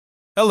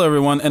Hello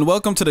everyone and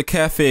welcome to the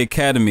Cafe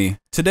Academy.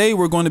 Today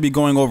we're going to be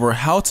going over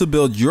how to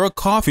build your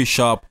coffee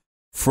shop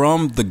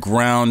from the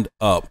ground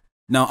up.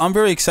 Now I'm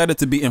very excited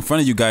to be in front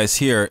of you guys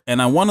here,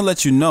 and I want to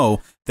let you know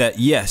that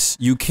yes,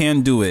 you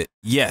can do it.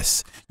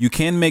 Yes, you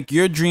can make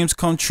your dreams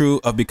come true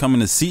of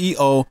becoming the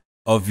CEO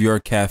of your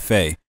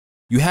cafe.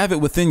 You have it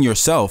within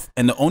yourself,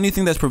 and the only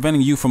thing that's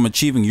preventing you from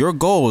achieving your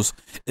goals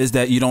is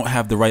that you don't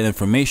have the right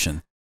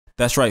information.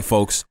 That's right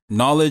folks,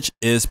 knowledge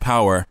is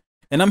power.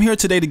 And I'm here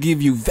today to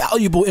give you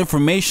valuable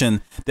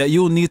information that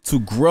you'll need to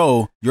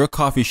grow your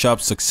coffee shop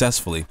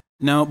successfully.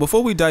 Now,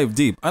 before we dive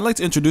deep, I'd like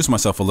to introduce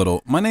myself a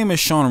little. My name is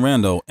Shaun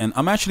Randall, and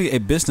I'm actually a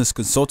business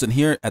consultant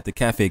here at the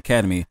Cafe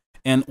Academy.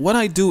 And what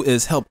I do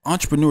is help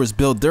entrepreneurs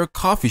build their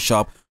coffee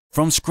shop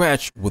from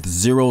scratch with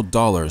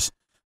 $0.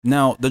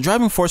 Now, the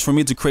driving force for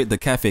me to create the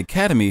Cafe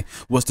Academy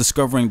was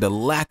discovering the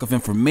lack of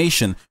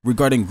information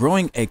regarding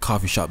growing a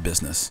coffee shop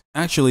business.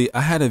 Actually, I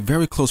had a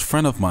very close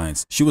friend of mine.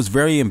 She was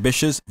very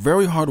ambitious,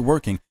 very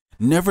hardworking,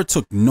 never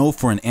took no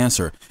for an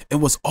answer,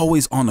 and was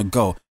always on the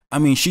go. I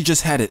mean, she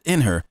just had it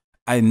in her.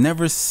 I had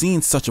never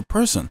seen such a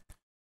person.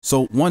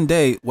 So one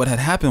day, what had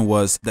happened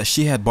was that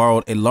she had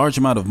borrowed a large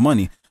amount of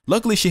money.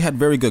 Luckily, she had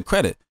very good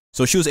credit,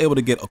 so she was able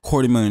to get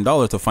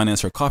 $250,000 to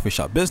finance her coffee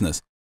shop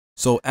business.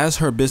 So as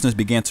her business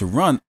began to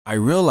run, I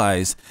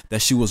realized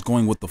that she was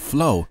going with the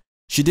flow.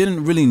 She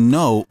didn't really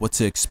know what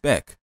to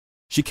expect.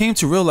 She came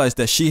to realize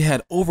that she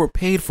had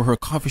overpaid for her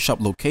coffee shop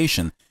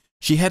location.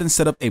 She hadn't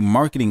set up a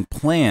marketing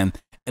plan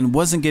and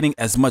wasn't getting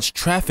as much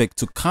traffic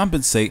to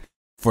compensate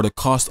for the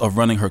cost of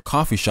running her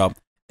coffee shop,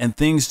 and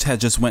things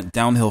had just went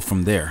downhill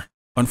from there.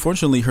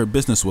 Unfortunately, her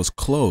business was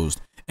closed,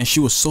 and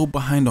she was so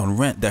behind on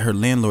rent that her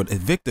landlord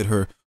evicted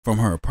her from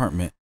her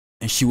apartment,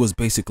 and she was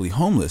basically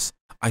homeless.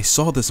 I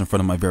saw this in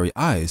front of my very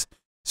eyes.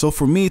 So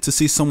for me to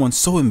see someone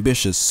so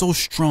ambitious, so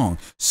strong,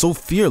 so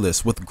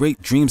fearless with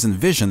great dreams and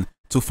vision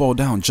to fall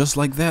down just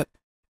like that,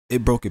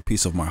 it broke a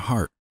piece of my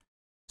heart.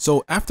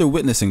 So after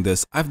witnessing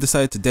this, I've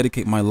decided to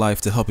dedicate my life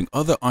to helping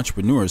other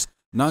entrepreneurs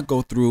not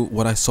go through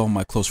what I saw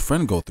my close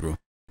friend go through.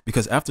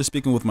 Because after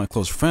speaking with my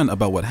close friend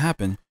about what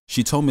happened,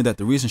 she told me that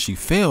the reason she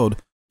failed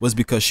was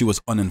because she was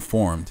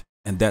uninformed,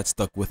 and that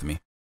stuck with me.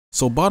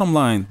 So bottom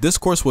line, this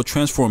course will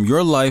transform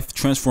your life,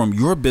 transform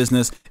your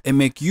business, and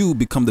make you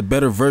become the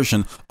better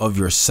version of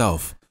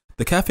yourself.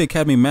 The Cafe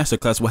Academy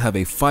Masterclass will have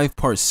a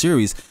 5-part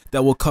series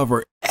that will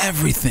cover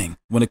everything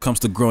when it comes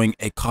to growing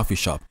a coffee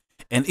shop.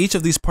 And each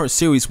of these part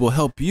series will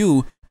help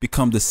you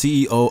become the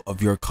CEO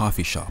of your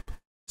coffee shop.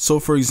 So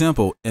for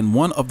example, in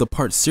one of the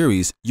part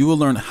series, you will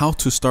learn how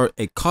to start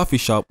a coffee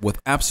shop with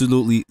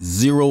absolutely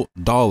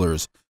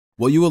 $0.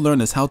 What you will learn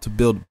is how to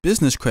build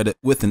business credit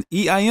with an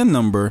EIN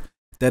number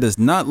that is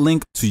not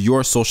linked to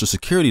your social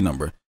security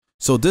number.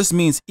 So this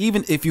means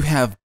even if you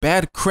have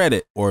bad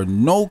credit or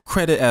no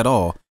credit at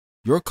all,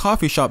 your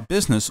coffee shop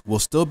business will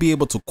still be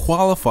able to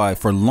qualify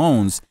for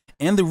loans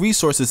and the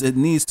resources it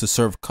needs to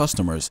serve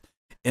customers.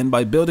 And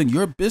by building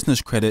your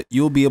business credit,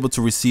 you'll be able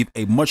to receive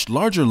a much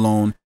larger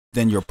loan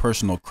than your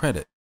personal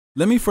credit.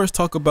 Let me first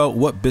talk about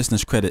what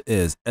business credit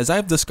is, as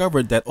I've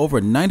discovered that over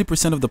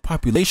 90% of the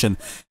population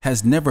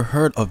has never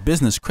heard of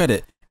business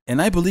credit. And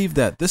I believe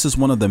that this is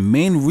one of the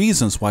main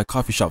reasons why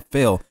coffee shop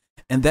fail,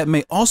 and that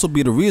may also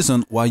be the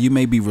reason why you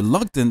may be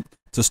reluctant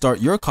to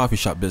start your coffee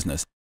shop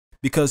business.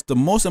 Because the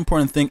most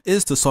important thing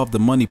is to solve the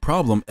money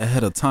problem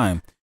ahead of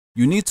time.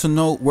 You need to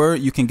know where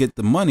you can get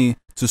the money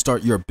to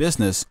start your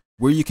business,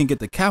 where you can get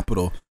the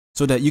capital,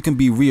 so that you can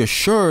be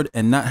reassured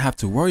and not have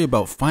to worry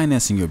about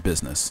financing your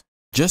business.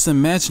 Just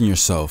imagine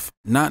yourself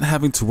not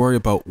having to worry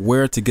about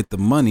where to get the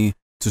money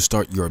to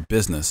start your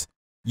business.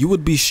 You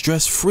would be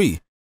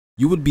stress-free.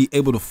 You would be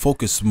able to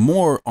focus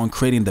more on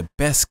creating the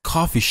best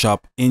coffee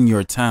shop in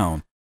your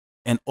town.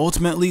 And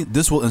ultimately,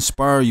 this will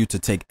inspire you to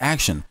take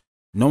action,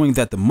 knowing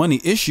that the money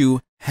issue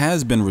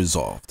has been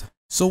resolved.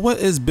 So what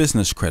is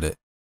business credit?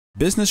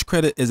 Business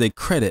credit is a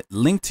credit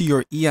linked to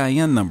your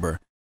EIN number.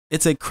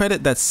 It's a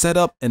credit that's set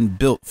up and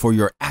built for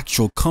your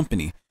actual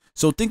company.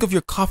 So think of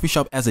your coffee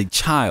shop as a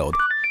child.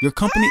 Your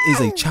company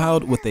is a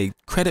child with a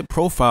credit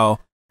profile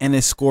and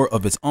a score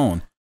of its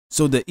own.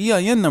 So the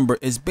EIN number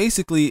is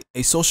basically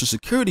a social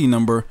security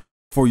number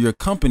for your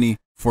company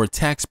for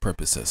tax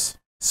purposes.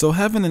 So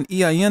having an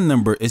EIN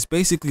number is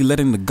basically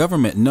letting the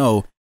government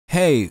know,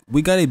 hey,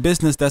 we got a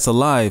business that's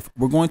alive.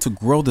 We're going to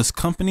grow this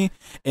company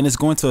and it's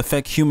going to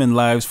affect human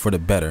lives for the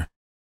better.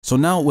 So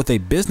now with a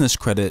business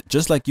credit,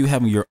 just like you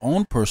having your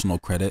own personal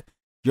credit,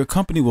 your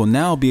company will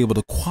now be able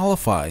to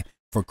qualify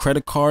for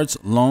credit cards,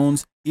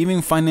 loans,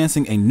 even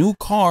financing a new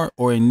car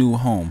or a new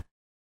home.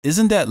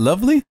 Isn't that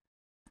lovely?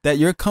 That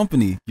your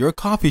company, your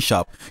coffee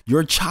shop,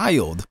 your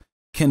child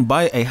can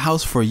buy a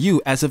house for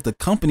you as if the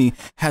company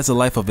has a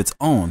life of its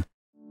own.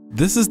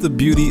 This is the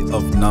beauty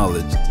of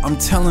knowledge. I'm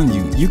telling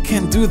you, you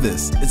can do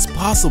this. It's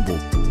possible.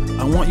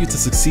 I want you to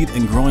succeed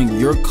in growing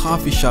your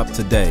coffee shop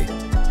today.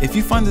 If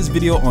you find this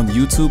video on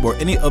YouTube or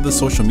any other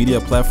social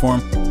media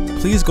platform,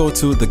 please go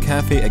to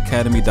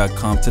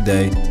thecafeacademy.com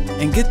today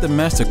and get the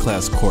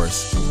masterclass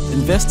course.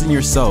 Invest in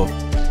yourself.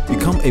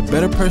 become a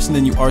better person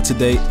than you are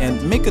today,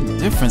 and make a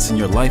difference in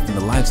your life and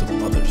the lives of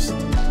others.